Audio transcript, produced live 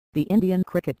The Indian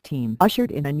cricket team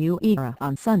ushered in a new era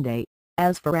on Sunday,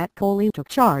 as Virat Kohli took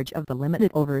charge of the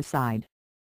limited overs side.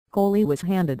 Kohli was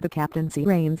handed the captaincy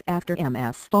reins after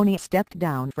MS Dhoni stepped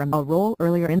down from a role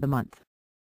earlier in the month.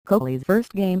 Kohli's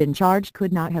first game in charge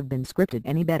could not have been scripted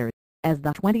any better, as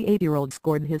the 28-year-old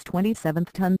scored his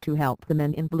 27th ton to help the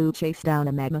men in blue chase down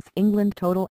a mammoth England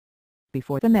total.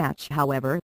 Before the match,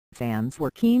 however, fans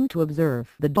were keen to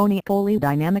observe the Dhoni-Kohli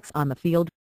dynamics on the field,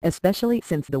 especially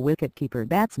since the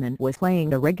wicket-keeper-batsman was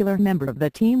playing a regular member of the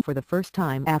team for the first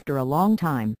time after a long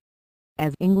time.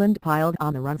 As England piled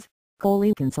on the runs,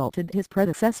 Kohli consulted his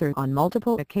predecessor on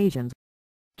multiple occasions.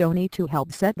 Dhoni to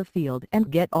help set the field and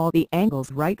get all the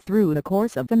angles right through the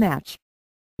course of the match.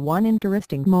 One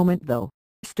interesting moment though,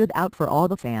 stood out for all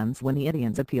the fans when the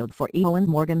Indians appealed for Eoin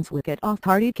Morgan's wicket off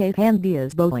Hardik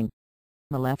Pandya's bowling.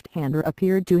 The left-hander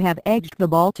appeared to have edged the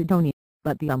ball to Dhoni,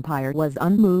 but the umpire was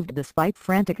unmoved despite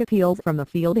frantic appeals from the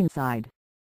fielding side.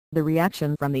 The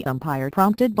reaction from the umpire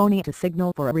prompted Dhoni to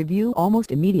signal for a review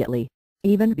almost immediately,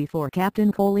 even before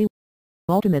Captain Kohli.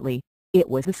 Ultimately, it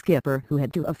was the skipper who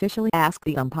had to officially ask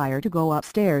the umpire to go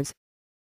upstairs,